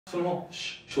सुनो,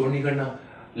 शोर नहीं करना।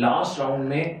 लास्ट राउंड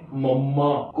में मम्मा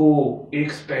को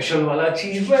एक स्पेशल वाला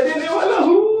चीज मैं देने वाला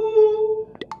हूँ।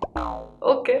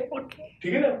 ओके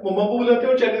ठीक है ना, मम्मा को बुलाते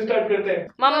हैं और चैलेंज स्टार्ट करते हैं।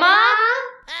 मम्मा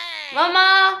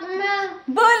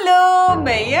बोलो,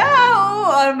 मैं यहाँ हूँ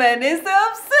और मैंने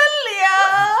सब सुन लिया।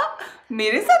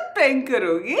 मेरे साथ प्रैंक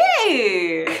करोगे?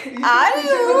 आ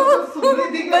रही हूँ,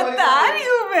 बता रही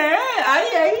हूँ मैं। आई।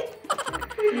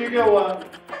 ये क्या हुआ?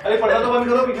 अरे पर्दा तो बंद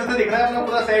करो, पीछे से दिख रहा है अपना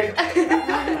पूरा सेट।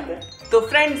 तो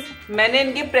फ्रेंड्स, मैंने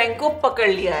इनके प्रैंक को पकड़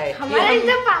लिया है। हमारा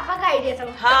एकदम पापा का आइडिया था।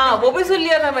 हाँ, वो भी सुन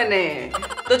लिया था मैंने।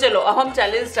 तो चलो अब हम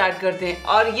चैलेंज स्टार्ट करते हैं।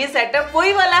 और ये सेटअप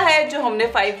वही वाला है जो हमने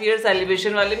 5 ईयर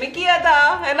सेलिब्रेशन वाले में किया था,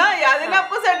 है ना? याद है ना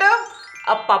आपको सेटअप?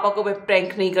 अब पापा को मैं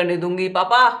प्रैंक नहीं करने दूंगी।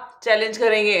 पापा चैलेंज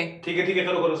करेंगे। ठीक है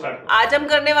करो स्टार्ट। आज हम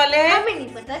करने वाले हैं, हमें नहीं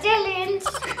पता चैलेंज।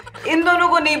 इन दोनों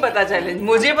को नहीं पता चैलेंज,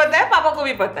 मुझे पता है, पापा को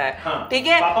भी पता है। हाँ, ठीक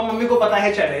है, पापा मम्मी को पता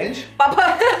है चैलेंज। पापा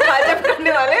आज हम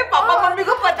करने वाले हैं, पापा मम्मी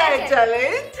को पता है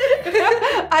चैलेंज,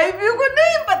 आयु पीहू को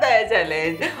नहीं पता है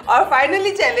चैलेंज। और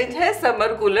फाइनली चैलेंज है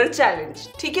समर कूलर चैलेंज।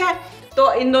 ठीक है,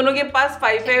 तो इन दोनों के पास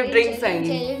 5 ड्रिंक्स आएंगी।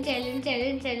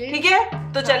 चैलेंज। ठीक है,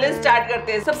 तो चैलेंज स्टार्ट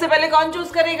करते हैं। सबसे पहले कौन चूज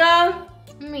करेगा?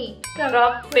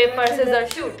 Rock paper scissor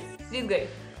shoot. जीत गई।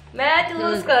 मैं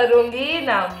चूज करूंगी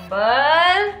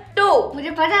नंबर 2। मुझे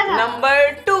पता था।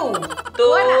 नंबर 2। तो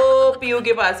पीयू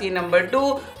के पास ये नंबर 2।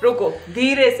 रुको,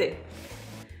 धीरे से।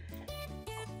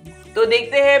 तो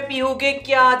देखते हैं पीयू के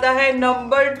क्या आता है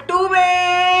नंबर 2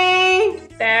 में।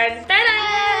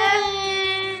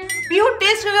 पीयू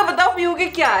टेस्ट करके बताओ पीयू के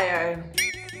क्या आया है।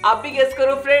 आप भी गेस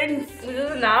करो फ्रेंड्स। मुझे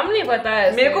तो नाम नहीं पता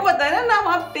है। मेरे को पता है ना नाम,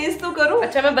 आप टेस्ट तो करो।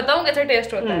 अच्छा, मैं बताऊं कैसे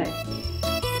टेस्ट होता है।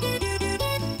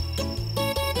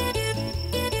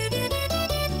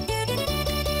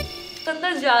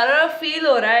 अंदर जा रहा फील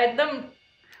हो रहा है एकदम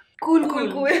कूल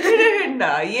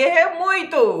ना, ये है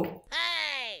मोइतो।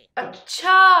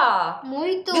 अच्छा,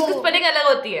 मोइतो। जिसकी स्पेलिंग अलग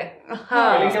होती है।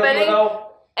 हाँ, स्पेलिंग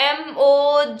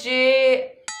MOJI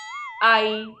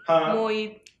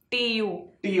TO।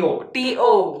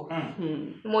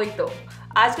 मोइतो।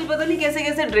 आजकल पता नहीं कैसे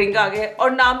कैसे ड्रिंक आ गए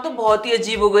और नाम तो बहुत ही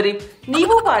अजीब गरीब।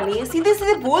 नींबू पानी है, सीधे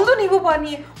सीधे बोल दो नींबू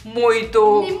पानी है।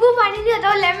 मोइतो। नींबू पानी नहीं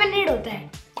होता, लेमनेड होता है।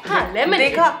 हाँ, लेमन।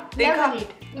 देखा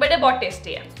बट बहुत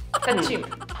टेस्टी है सच्ची में।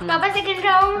 पापा सेकंड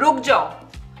राउंड। रुक जाओ,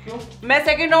 क्यों? मैं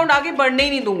सेकंड राउंड आगे बढ़ने ही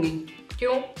नहीं दूंगी।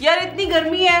 क्यों? यार इतनी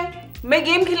गर्मी है, मैं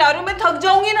गेम खिला रही हूँ, मैं थक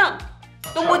जाऊंगी ना।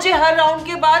 तो मुझे हर राउंड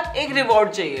के बाद एक रिवॉर्ड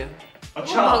चाहिए।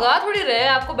 अच्छा, भगा थोड़ी रहे,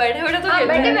 आपको बैठे बैठे तो बैठे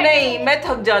बैठे। नहीं, मैं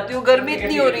थक जाती हूँ, गर्मी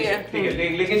इतनी हो रही है। ठीक है,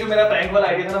 लेकिन जो मेरा प्रैंक वाला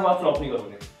आइडिया था ना, वो आप फ्लॉप नहीं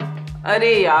करोगे।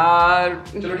 अरे यार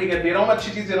चलो ठीक है, दे रहा हूँ,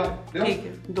 अच्छी चीज दे रहा हूँ। ठीक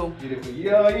है, दो। ये देखो, ये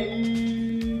आई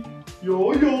यो।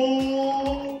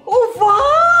 ओह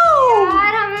वाओ,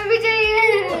 यार हमें भी चाहिए।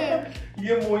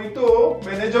 ये मोइतो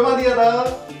मैंने जमा दिया था।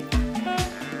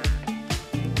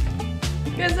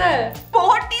 कैसा है?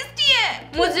 बहुत टेस्टी है।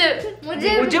 मुझे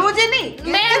नहीं,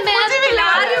 मैं पिला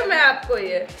रही हूँ मैं आपको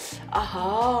ये। आहा,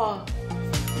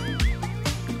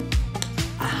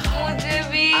 मुझे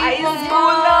भी आइस मम्मा,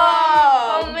 गोला।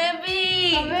 हमें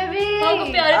भी हमें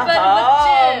प्यारे प्यारे आहा।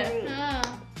 बच्चे।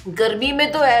 गर्मी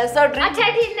में तो ऐसा ड्रिंक, अच्छा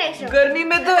ठीक, नेक्स्ट गर्मी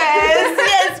में तो ऐसी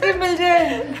आइसक्रीम मिल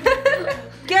जाए।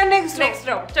 क्या नेक्स्ट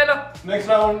राउंड चलो। Next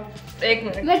round. 1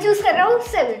 मिनट। मैं चूज कर रहा हूँ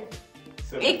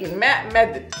 7। एक मैं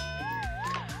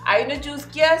आई ने चूज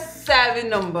किया 7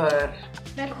 नंबर।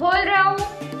 मैं खोल रहा हूँ।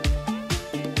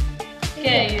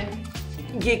 क्या है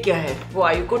ये क्या है? वो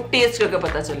आयु को टेस्ट करके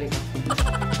पता चलेगा।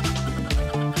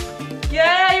 क्या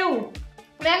है आयु?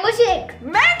 Mango shake.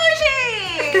 Mango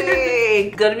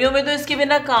shake. गर्मियों में तो इसके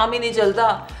बिना काम ही नहीं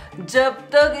चलता। जब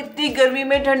तक इतनी गर्मी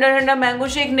में ठंडा ठंडा मैंगो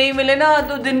शेक नहीं मिले ना,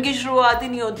 तो दिन की शुरुआत ही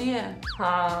नहीं होती है।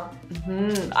 हाँ,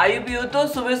 आयु पीहू तो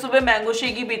सुबह सुबह मैंगो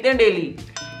शेक ही पीते हैं डेली।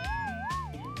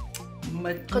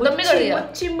 खत्म भी कर दिया।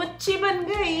 मुच्छी बन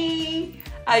गई,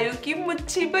 आयु की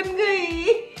मुच्छी बन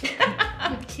गई।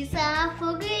 अच्छी साफ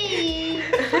हो गई।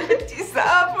 मुच्छी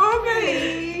साफ हो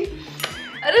गई।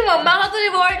 अरे मम्मा का तो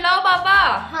रिवॉर्ड लाओ पापा।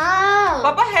 हाँ,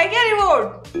 पापा है क्या रिवॉर्ड?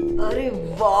 अरे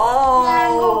वाह,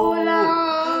 मैंगो गोला।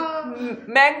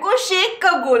 मैंगो शेक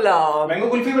का गोला। मैंगो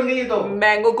कुल्फी बन गई ये तो।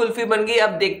 मैंगो कुल्फी बन गई। अब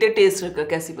देखते टेस्ट करके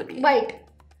कैसी बनी। बाइट।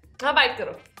 हाँ, बाइट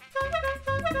करो।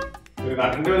 फिर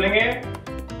दांत ठंडे हो जाएंगे।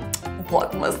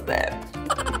 बहुत मस्त है।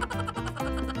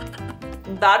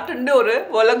 दांत ठंडे हो रहे हैं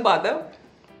वो अलग बात है।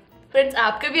 फ्रेंड्स,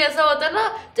 आपके भी ऐसा होता है ना,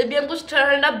 जब भी हम कुछ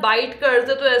ठंडा बाइट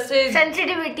करते तो ऐसे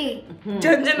सेंसिटिविटी,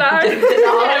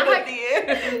 झंझनाहट होती है।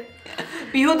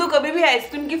 पीहू तो कभी भी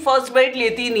आइसक्रीम की फर्स्ट बाइट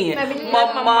लेती ही नहीं है।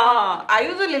 मम्मा,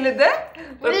 आयु तो ले लेता है,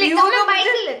 पर पीहू तो बाइट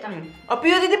नहीं लेता। और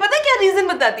पीहू दीदी पता है क्या रीजन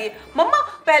बताती है? मम्मा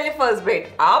पहले फर्स्ट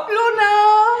बाइट आप लो ना।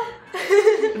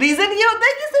 रीजन ये होता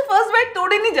है कि इससे फर्स्ट बाइट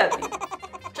तोड़ी नहीं जाती।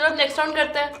 चलो नेक्स्ट राउंड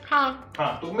करते हैं। हाँ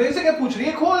हाँ तो मेरे से क्या पूछ रही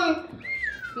है? खोल।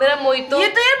 मेरा मोहितो। ये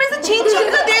तो यार मेरे से छीन छीन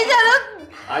कर दे जा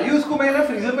रहा। आयु उसको मैं ना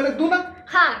फ्रीजर में रख दूं ना?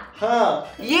 हाँ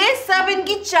हाँ ये सब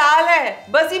इनकी चाल है,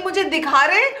 बस ये मुझे दिखा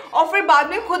रहे और फिर बाद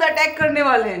में खुद अटैक करने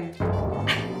वाले हैं।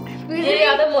 ये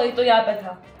यहाँ पे मोहितो यहाँ पे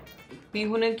था।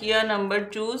 पीहू ने किया नंबर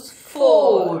चूज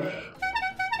 4।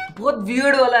 बहुत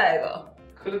वियर्ड वाला आएगा।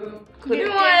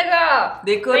 क्यों आएगा?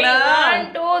 देखो ना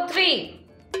 1 2 3।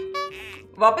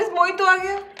 वापस मोहितो आ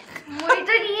गया। मुझे तो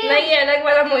नहीं है। नहीं ये अलग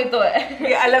वाला मोहितो है।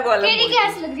 ये अलग वाला तेरी मोहितो।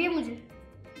 गैस लग रही है मुझे।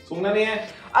 सुनना नहीं है।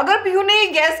 अगर पीहू ने ये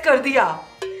गैस कर दिया,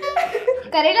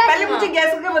 करेला पहले मुझे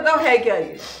गैस करके बताओ है क्या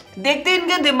ये। देखते हैं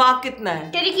इनका दिमाग कितना है।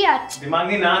 तेरी की आज दिमाग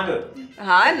नहीं, नाक।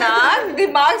 हाँ नाक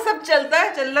दिमाग सब चलता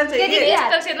है, चलना चाहिए। टेस्ट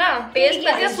करके ना, टेस्ट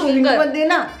करके सुनकर मत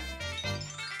देना।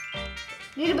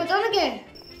 दीदी बताओ ना क्या है?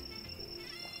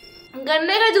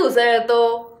 गन्ने का जूस है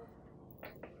तो।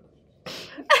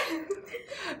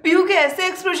 पीहू के ऐसे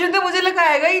एक्सप्रेशन थे मुझे लगा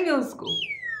आएगा ही नहीं उसको।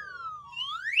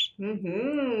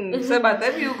 सब आता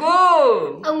है पीहू को।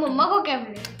 अब मम्मा को क्या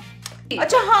मिलेगा?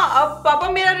 अच्छा हाँ, अब पापा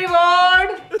मेरा रिवॉर्ड।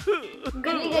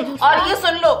 गन्ने का जूस। और ये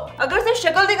सुन लो, अगर सिर्फ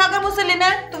शक्ल दिखाकर मुझसे लेना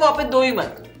है तो वहाँ पे दो ही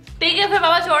मत। ठीक है फिर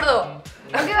पापा छोड़ दो।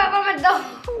 ओके पापा मत दो।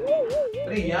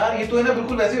 अरे यार ये तो है ना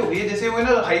बिल्कुल वैसे हो गई है जैसे वो है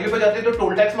ना हाईवे पे जाते हैं तो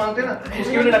टोल टैक्स मांगते हैं ना,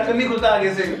 उसकी वजह ढक्कन नहीं खुलता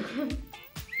आगे से।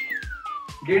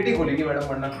 गेट ही खोलेगी मैडम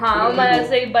वरना। हाँ मैं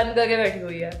ऐसे ही बंद करके बैठी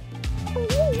हुई है।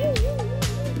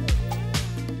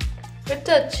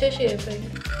 कितने अच्छे शेप है।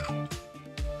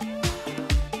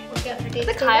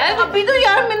 तो खाया है अभी तो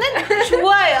यार मैंने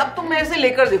छुआ है, अब तुम मेरे से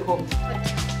लेकर देखो। की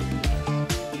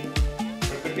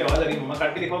आवाज आ रही है, मम्मा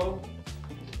काट के दिखाओ तो।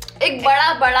 एक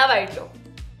बड़ा बड़ा बाइट लो।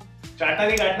 चाटना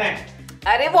नहीं काटना है।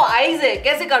 अरे वो आईज है,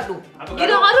 कैसे काटूं? तो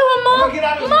गिरा दो मम्मा।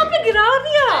 गिरा दो। मम्मा पे गिरा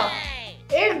दिया।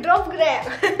 एक ड्रॉप गिराया।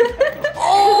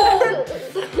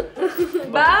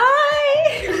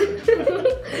 बाय।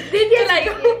 दीदी लाइक।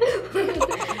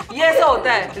 ये ऐसा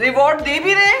होता है, रिवॉर्ड दे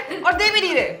भी रहे और दे भी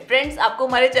नहीं रहे। फ्रेंड्स आपको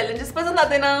हमारे चैलेंजेस पसंद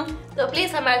आते ना तो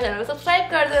प्लीज हमारे चैनल को सब्सक्राइब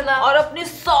कर देना और अपने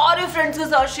सारे फ्रेंड्स के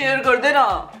साथ शेयर कर देना।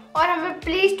 और हमें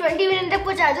प्लीज 20 मिनट तक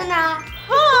पहुंचा दो ना।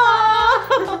 हाँ।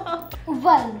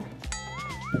 1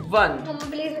 1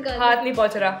 प्लीज निकाल। हाथ नहीं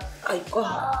पहुंच रहा। आयु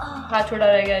हाथ छोड़ा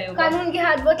रह गया आयु का। कानून के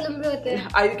हाथ बहुत लंबे होते हैं।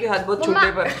 आयु के हाथ बहुत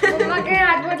छोटे पर। मम्मा के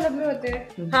हाथ बहुत लंबे होते हैं।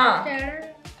 हाँ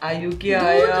आयु की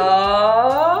आया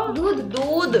दूध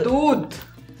दूध दूध।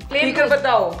 पीकर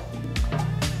बताओ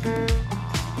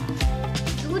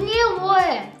दूध नहीं है, वो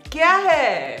है क्या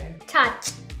है?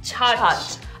 छाछ।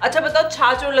 छाछ। अच्छा बताओ,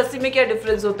 छाछ और लस्सी में क्या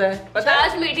डिफरेंस होता है पता है?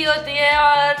 छाछ मीठी होती है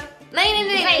और नहीं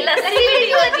लस्सी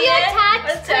मीठी होती है। छाछ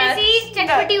थोड़ी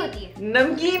चटपटी होती है।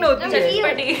 नमकीन होती है।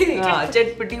 चटपटी। हाँ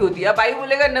चटपटी होती है। अब आई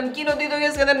बोलेगा नमकीन होती तो क्या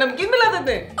इसके अंदर नमकीन मिला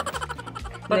देते हैं?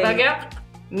 पता नहीं। क्या?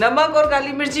 नमक और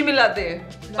काली मिर्ची मिलाते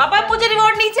हैं। पापा मुझे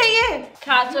रिवॉर्ड नहीं चाहिए।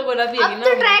 छाछ से गोला अब पिएगी तो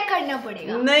ना। ट्राई करना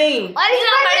पड़ेगा। नहीं और इस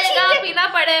बार मैं छीनने- पीना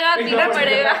पड़ेगा पीना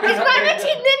पड़ेगा। इस बार मैं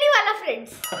छीनने नहीं वाला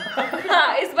फ्रेंड्स।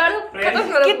 हाँ इस बार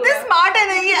खत्म करो। कितने स्मार्ट है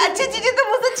ना ये। अच्छी चीजें तो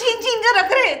मुझसे छीन छीन कर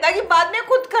रख रहे हैं ताकि बाद में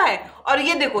खुद खाए। और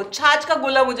ये देखो छाछ का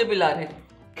गोला मुझे पिला रहे,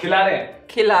 खिला रहे हैं।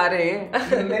 खिला रहे।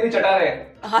 नहीं चटा रहे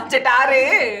हैं। हाँ चटा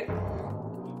रहे।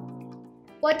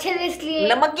 वो अच्छे से इसलिए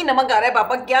नमक की नमक आ रहा है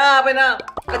पापा, क्या आप है ना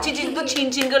अच्छी चीज तो छीन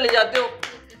छीन कर ले जाते हो।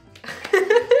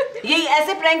 यही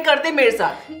ऐसे प्रैंक करते मेरे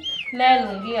साथ। मैं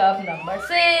लूंगी अब नंबर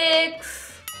 6।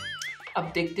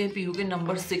 अब देखते हैं पीहू के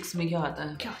नंबर 6 में क्या आता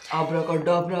है।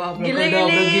 आब्राकाडाब्रा गिले आब्राकाडाब्रा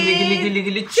गिले। गिले गिले गिले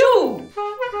गिले चू।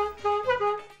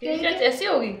 ये ऐसी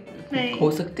होगी। नहीं।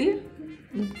 हो सकती है।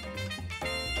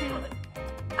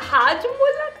 हाथ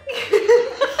बोला।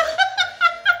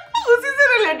 उसी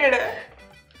से रिलेटेड है।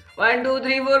 1 2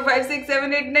 3 4 5 6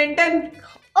 7 8 9 10।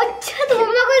 अच्छा तो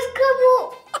मम्मा को इसका वो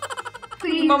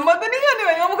मम्मा तो नहीं खाने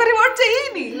वाली, मम्मा को रिवॉर्ड चाहिए ही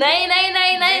नहीं। नहीं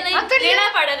अब तो लेना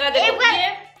पड़ेगा। एक देखो बार ये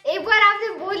एक बार आपने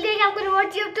बोल दिया कि आपको रिवॉर्ड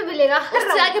चाहिए अब तो मिलेगा।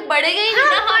 उससे आगे बढ़ेगा ही हाँ,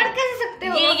 नहीं ना। और कैसे सकते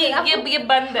हो? ये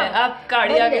बंद है। आप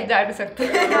गाड़ी बंद आगे है। जा नहीं सकते।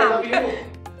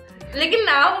 लेकिन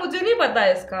नाम मुझे नहीं पता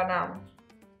है इसका नाम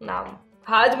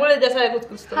हाज बोले जैसा है कुछ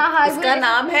तो। हाँ इसका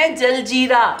नाम है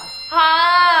जलजीरा।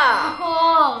 हाँ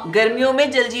हाँ। गर्मियों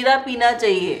में जलजीरा पीना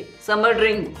चाहिए, समर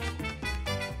ड्रिंक।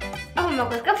 अब मम्मा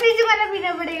को इसका फ्रिज वाला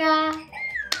पीना पड़ेगा।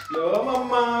 लो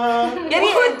मम्मा। यार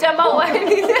ये जमा हुआ है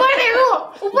नीचे। ऊपर देखो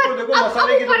ऊपर देखो,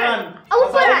 मसाले की दुकान।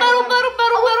 ऊपर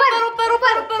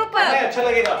अच्छा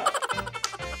लगेगा।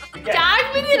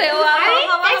 चाट भी नहीं रहे हो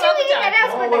आप। ऐसे भी नहीं कर रहा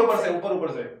उसको। ऊपर से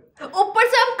ऊपर से ऊपर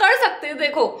से हम कर सकते हैं।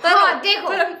 देखो हाँ, देखो।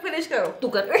 फिर हम फिनिश करो। तू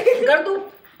कर तू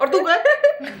और तू कर।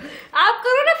 आप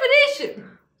करो ना फिनिश।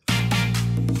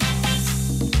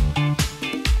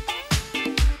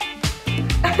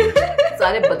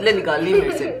 सारे बदले निकाल लिए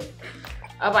मेरे से।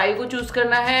 अब आयु को चूज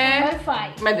करना है। नंबर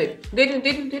 5। मैं दे रही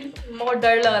हूँ। बहुत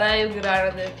डर लग रहा है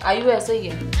गिराने से। आयु ऐसा ही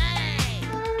है।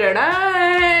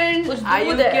 टड़ान! कुछ आयु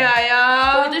दूध है। क्या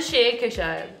आया? कोई तो शेक है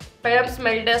शायद। पहले हम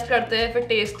स्मेल टेस्ट करते हैं, फिर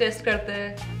टेस्ट टेस्ट करते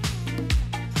हैं।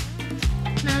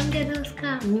 नाम क्या था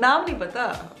उसका? नाम नहीं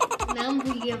पता। नाम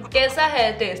भूल गया। कैसा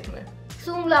है टेस्ट में?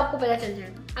 सूंघ लो, आपको पता चल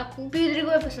जाएगा। आपको पीदरी को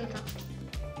पसंद था।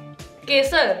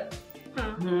 केसर।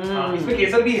 हाँ। इसमें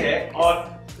केसर भी है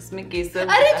और इसमें केसर।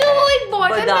 अरे जो वो एक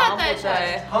बॉटल में बादाम आता है होता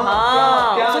है। हाँ,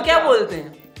 हाँ, क्या- उसको क्या क्या? बोलते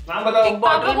हैं? नाम बताओ। एक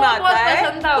बॉटल पापा में को आता बहुत है,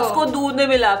 पसंद था वो। उसको दूध में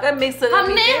मिलाकर मिक्स करके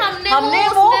हमने पीते हैं। हमने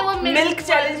वो मिल्क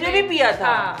चैलेंज में भी पिया था।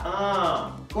 हाँ।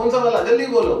 हाँ, कौन सा वाला? जल्दी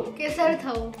बोलो। केसर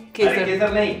था वो। अरे केसर।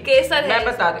 केसर नहीं। केसर है। मैं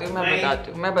बताती हूँ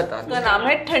नहीं। मैं बताती हूँ। उसका नाम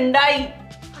है ठंडाई।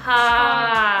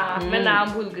 हाँ, मैं नाम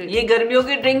भूल गई। ये गर्मियों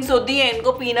की ड्रिंक्स होती हैं,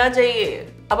 इनको पीना चाहिए।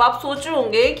 अब आप सोच रहे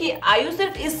होंगे कि आयु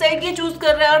सिर्फ इस साइड की चूज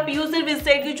कर रहा है और पीयू सिर्फ इस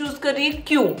साइड की चूज कर रही है,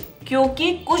 क्यों?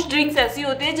 क्योंकि कुछ ड्रिंक्स ऐसी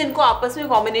होती है जिनको आपस में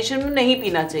कॉम्बिनेशन में नहीं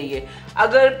पीना चाहिए।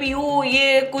 अगर पीयू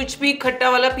ये कुछ भी खट्टा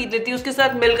वाला पी लेती, उसके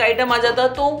साथ मिल्क आइटम आ जाता,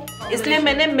 तो इसलिए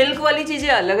मैंने मिल्क वाली चीजें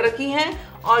अलग रखी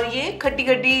हैं और ये खट्टी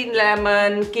खट्टी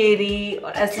लेमन, केरी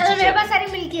और ऐसी चलो, मेरे चीजें पास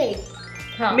सारी मिल्की है।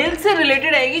 हाँ। मिल्क से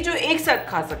रिलेटेड आएगी जो एक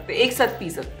साथ खा सकते हैं, एक साथ पी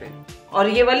सकते हैं, और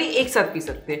ये वाली एक साथ पी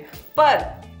सकते हैं।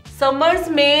 पर समर्स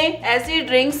में ऐसी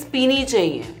ड्रिंक्स पीनी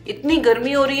चाहिए। इतनी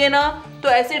गर्मी हो रही है ना, तो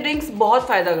ऐसी ड्रिंक्स बहुत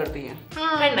फायदा करती हैं।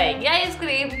 ठंडाई की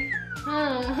आइसक्रीम।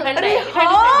 हाँ। ठंडाई की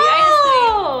ठंडी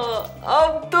आइसक्रीम।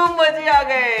 अब तो मजे आ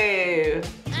गए।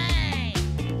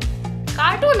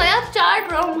 काटो ना, आप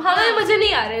चाट रहो, हमें मजे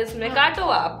नहीं आ रहे इसमें। काटो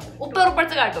आप, ऊपर ऊपर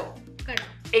से काटो।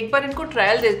 एक बार इनको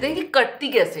ट्रायल देते हैं कि कटती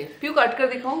कैसे। क्यों काट कर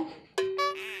दिखाओ?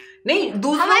 नहीं,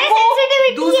 हमारी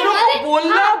sensitivity दूसरों है। को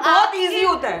बोलना बहुत इजी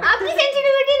होता है। आपकी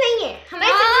सेंसिटिविटी नहीं है,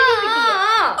 हमारी सेंसिटिविटी है।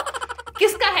 हाँ,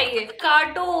 किसका है ये?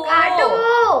 काटो काटो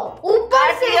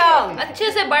ऊपर से।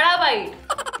 अच्छे से, बड़ा बाइट,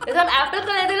 जैसे हम एप्पल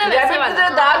का लेते हैं ना, वैसे रैबिट की वाला। तरह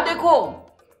दाग देखो।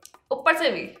 ऊपर से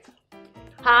भी। ऊपर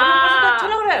से तो अच्छा हाँ,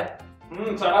 लग रहा है।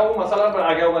 सारा वो मसाला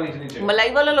आ गया होगा नीचे नीचे। मलाई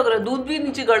वाला लग रहा है, दूध भी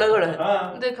नीचे गड़ा गड़ा है।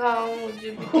 हाँ। दिखाओ मुझे भी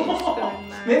टेस्ट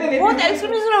करना है। नहीं, बहुत पीहू-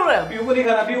 एक्सपीरियंस लग रहा है। पीहू को नहीं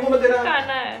खाना, पीहू को मत देना।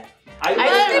 खाना है। आयु को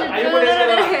टेस्ट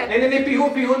करना। नहीं,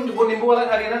 पीहू वो नींबू वाला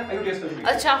खा रही है ना, आयु टेस्ट कर।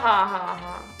 अच्छा, हाँ हाँ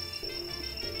हाँ।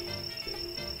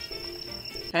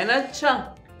 है ना? अच्छा,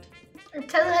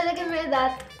 अच्छा तो है, लेकिन मेरे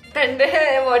दांत ठंडे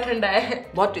है, बहुत ठंडा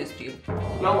है। बहुत टेस्टी है।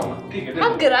 लाओ मम्मा, ठीक है, दे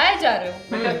आप दो। गिराए जा रहे हो।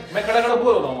 मैं खड़ा खड़ा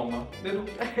बोल रहा हूँ मम्मा, दे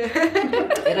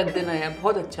दो। ये रख देना यार,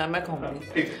 बहुत अच्छा है, मैं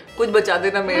खाऊंगी। ठीक है। कुछ बचा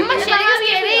देना मेरे मम्मा लिए।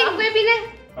 शेयर भी एक में भी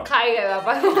ना। खाई गए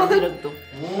पापा। अभी रख दो।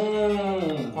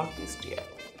 बहुत टेस्टी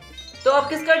है। तो अब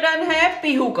किसका टर्न है?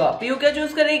 पीहू का। पीहू क्या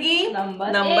चूज करेगी? नंबर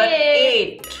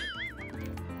 8।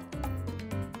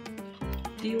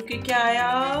 पीहू के क्या आया?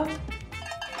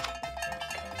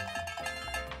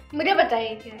 मुझे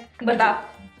बताइए क्या है। बता,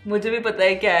 मुझे भी पता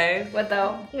है क्या है। बताओ।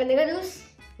 गन्ने का जूस।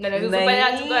 मैंने तो पहले आ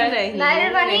चुका है। नहीं, नारियल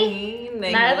पानी?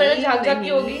 नहीं, नारियल पानी झाग झाग की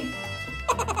नहीं। होगी।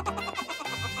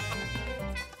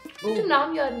 मुझे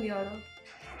नाम याद नहीं आ रहा।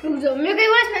 रुक जाओ, मेरे को एक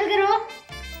बार स्मेल करो।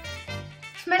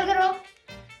 स्मेल करो।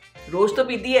 रोज तो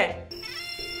पीती है।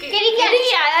 केरी क्या?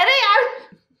 अरे यार,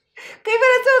 कई बार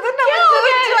ऐसा होता है ना, क्या हो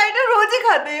गया? जो आइटम रोज ही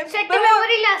खाते हैं, सेट पर मैं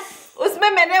मेमोरी लॉस। उसमें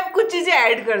मैंने अब कुछ चीजें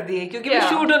ऐड कर दी है, क्योंकि क्या?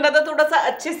 शूट होना था थोड़ा सा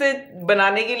अच्छे से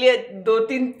बनाने के लिए,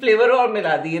 2-3 फ्लेवर और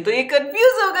मिला दिए, तो ये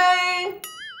कंफ्यूज हो गए।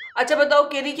 अच्छा बताओ,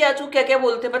 केरी के आचू क्या क्या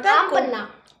बोलते हैं पता है आम आपको?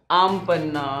 पन्ना। आम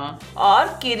पन्ना और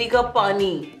केरी का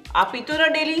पानी। आप पीते हो ना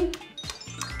डेली?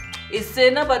 इससे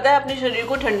ना पता है अपने शरीर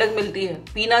को ठंडक मिलती है,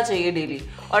 पीना चाहिए डेली।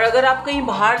 और अगर आप कहीं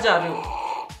बाहर जा रहे हो,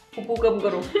 पुप्पू कम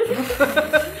करो।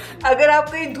 अगर आप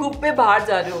कहीं धूप में बाहर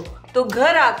जा रहे हो, तो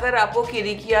घर आकर आपको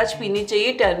केरी की आँच पीनी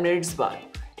चाहिए 10 मिनट्स बाद।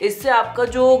 इससे आपका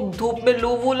जो धूप में लू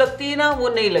वू लगती है ना, वो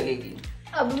नहीं लगेगी।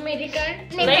 अब मेरी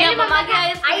टर्न। नहीं, मम्मा की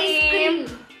आइसक्रीम।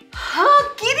 हाँ,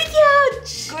 केरी की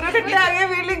आँच। गुरु खट्टा आ गया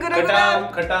मेरे लिए, गुरु खटाम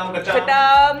खटाम कचाम।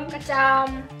 खटाम।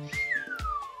 कचाम।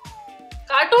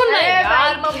 काटो ना अरे यार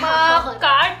भाई, मम्मा, क्या?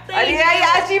 काटते अरे यार,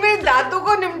 आज ही मेरे दांतों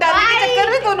को निपटाने के भाई। चक्कर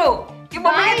में दोनों कि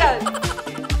मम्मी के दांत।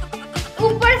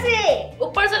 ऊपर से।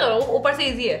 ऊपर से करो, ऊपर से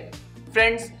इजी है।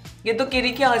 फ्रेंड्स, ये तो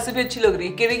केरी की आँच से भी अच्छी लग रही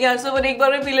है। केरी की आँच से अपन एक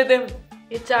बार में पी लेते हैं।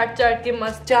 ये चाट चाट के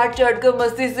मस्त। चाट चाट कर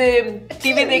मस्ती से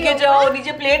टीवी लग देखे रही है जाओ,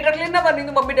 नीचे प्लेट रख लेना, वरनी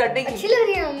तो मम्मी डांटेगी। अच्छी लग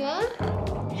रही है मम्मा।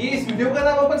 ये इस वीडियो का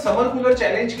नाम अपन समर कूलर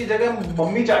चैलेंज की जगह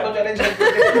मम्मी चाटो चैलेंज रख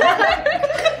देते हैं।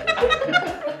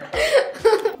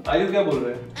 आयु क्या बोल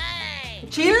रहे हैं?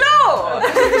 छीन लो,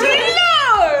 छीन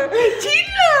लो, छीन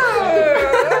लो।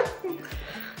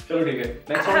 चलो ठीक है,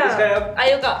 नेक्स्ट राउंड किसका है अब?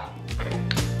 आयु का।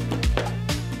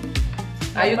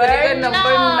 आयु करेगा नंबर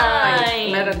 9।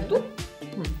 9। मैं रख दूं?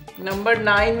 नंबर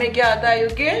 9 में क्या आता है आयु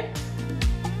के?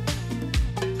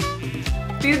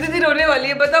 तीसरी दिन होने वाली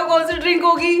है, बताओ कौन सी ड्रिंक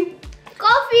होगी?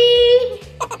 Coffee,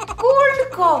 cold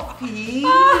coffee.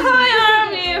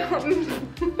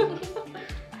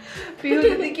 पीहू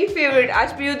दीदी की फेवरेट।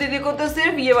 आज पीहू दीदी को तो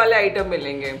सिर्फ ये वाले आइटम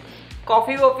मिलेंगे,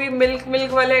 कॉफी वॉफी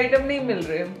मिल्क वाले आइटम नहीं मिल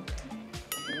रहे।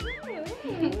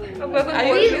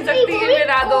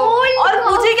 और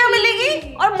मुझे क्या मिलेगी?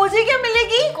 और मुझे क्या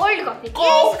मिलेगी? कोल्ड कॉफी की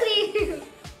आइसक्रीम।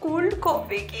 कोल्ड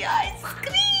कॉफी की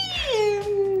आइसक्रीम।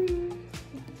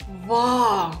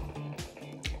 वाह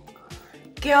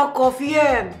क्या कॉफी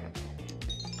है।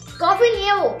 कॉफी नहीं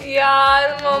है वो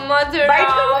यार मम्मा बाइट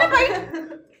करो ना,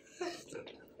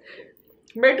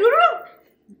 बाइट करो ना।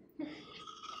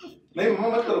 नहीं मम्मा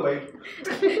मत करो भाई।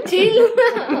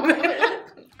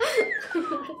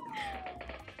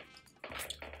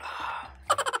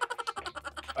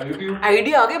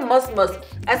 आइडिया आ गए मस्त मस्त।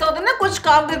 ऐसा होता है ना कुछ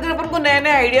काम करके अपन को नए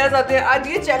नए आइडियाज आते हैं। आज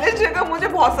ये चैलेंज है, मुझे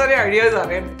बहुत सारे आइडियाज आ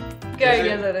रहे हैं। क्या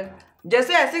आइडियाज आ रहे हैं?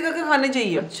 जैसे ऐसे करके खाने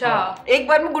चाहिए। अच्छा एक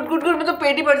बार में गुट गुट गुट में तो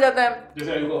पेट ही भर जाता है।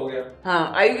 जैसे आयु का हो गया।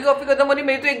 हाँ आयु की कॉफी खत्म होनी,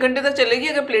 मेरी तो 1 घंटे तक चलेगी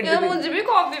अगर प्लेट यार मुझे भी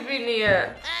कॉफी पीनी है।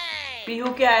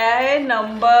 पीहू क्या आया है?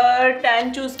 नंबर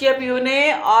 10 चूज किया पीहू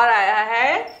ने और आया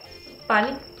है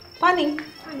पानी। पानी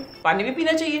पानी भी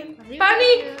पीना चाहिए।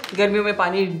 पानी गर्मियों में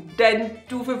पानी 10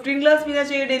 to 15 ग्लास पीना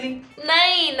चाहिए डेली।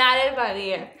 नहीं नारियल पानी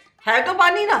है तो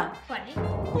पानी ना।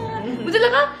 मुझे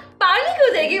लगा पानी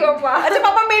क्यों देगी मम्मा। अच्छा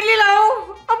पापा मेरे लिए लाओ।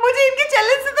 अब मुझे इनके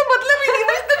चैलेंज से तो मतलब ही नहीं,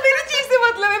 मुझे तो मेरी चीज से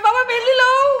मतलब है। पापा मेरे लिए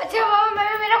लाओ। अच्छा मामा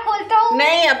मैं मेरा खोलता हूँ।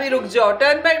 नहीं अभी रुक जाओ,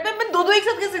 टर्न बैक में मैं दो एक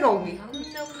साथ कैसे खाऊंगी?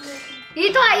 ये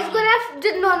तो आइस गोला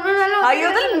जो नॉर्मल वाला होता हाँ ये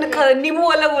होता है नींबू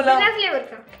वाला गोला। बिना फ्लेवर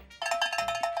का।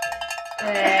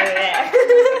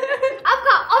 अब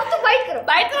खा, अब तो बाइट करो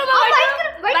बाइट करो।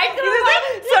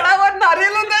 सड़ा हुआ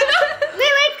नारियल होता है ना।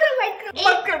 नहीं बाइट करो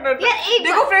मत करना।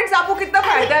 देखो फ्रेंड्स आपको कितना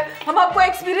फायदा है, हम आपको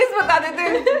एक्सपीरियंस बता देते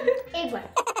हैं। एक बार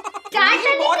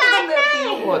ये बहुत गंदा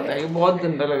है, ये बहुत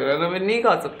गंदा लग रहा है ना, मैं नहीं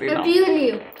खा सकती ना। पीहू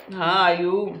नहीं हो। हाँ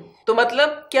आयु तो मतलब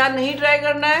क्या नहीं ट्राई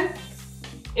करना है?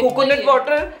 कोकोनट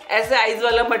वाटर ऐसे आइस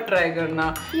वाला मत ट्राई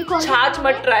करना, छाछ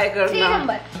मत ट्राई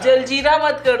करना, जलजीरा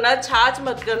मत करना, छाछ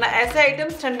मत करना, ऐसे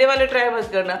आइटम्स ठंडे वाले ट्राई मत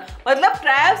करना। मतलब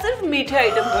ट्राई सिर्फ मीठे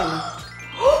आइटम करना।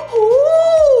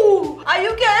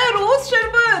 आयु क्या है? रोज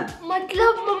शरबत।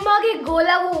 मतलब मम्मा के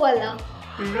गोला वो वाला।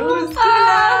 रोज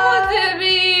मुझे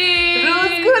भी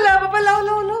रोज गोला। पापा लाओ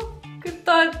लाओ लाओ।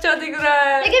 कितना अच्छा दिख रहा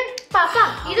है। लेकिन पापा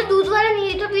ये तो दूध वाला नहीं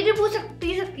है, तो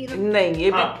पी सकती है। नहीं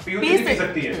ये पी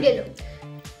सकती है। ले लो।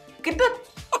 कितना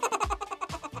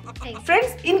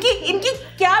फ्रेंड्स इनकी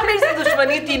क्या मेरे से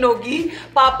दुश्मनी तीनों की?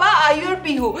 पापा आयु और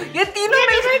पीहू ये तीनों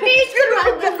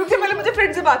पहले मुझे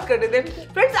फ्रेंड से बात करने दे।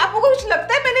 फ्रेंड्स आपको कुछ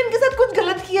लगता है मैंने इनके साथ कुछ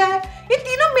गलत किया है? ये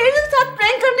तीनों मेरे साथ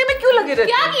प्रैंक करने में क्यों लगे रहते हैं?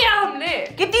 क्या किया हमने?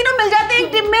 कि तीनों मिल जाते हैं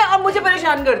एक टीम में और मुझे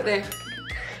परेशान करते हैं।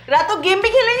 रातों गेम भी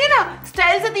खेलेंगे ना,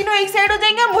 स्टाइल से तीनों एक साइड हो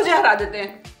जाएंगे और मुझे हरा देते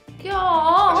हैं। क्या?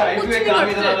 अच्छा आयु एक काम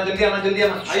इधर आना, जल्दी आना जल्दी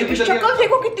आना। आयु की जल्दी शक्ल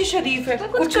देखो कितनी शरीफ है।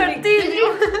 कुछ करती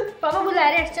पापा बुला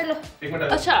रहे हैं, चलो। एक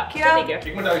मिनट। अच्छा क्या? ठीक है,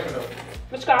 एक मिनट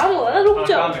कुछ काम हुआ ना, रुक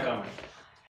जाओ। काम है।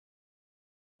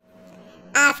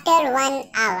 After 1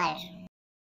 hour.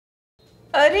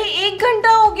 अरे 1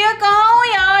 घंटा हो गया, कहाँ हो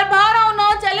यार? बाहर आओ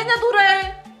ना, चैलेंज अधूरा है।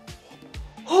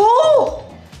 हो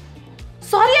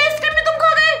सॉरी आइसक्रीम में तुम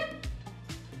खा गए।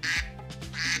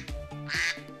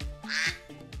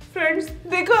 फ्रेंड्स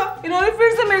देखा इन्होंने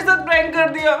फिर से मेरे साथ प्रैंक कर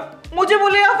दिया। मुझे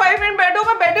बोले यार 5 मिनट बैठो,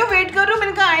 मैं बैठो वेट कर रही हूँ।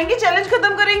 मैंने कहा आएंगे चैलेंज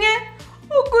खत्म करेंगे,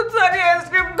 वो कुछ सारी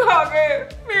आइसक्रीम खा गए,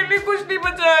 मेरे लिए कुछ नहीं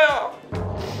बचाया।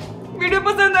 वीडियो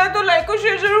पसंद आए तो लाइक और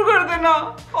शेयर जरूर कर देना,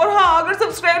 और हाँ अगर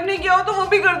सब्सक्राइब नहीं किया हो तो वो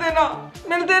भी कर देना।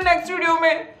 मिलते हैं नेक्स्ट वीडियो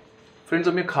में। फ्रेंड्स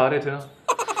हम ये खा रहे थे ना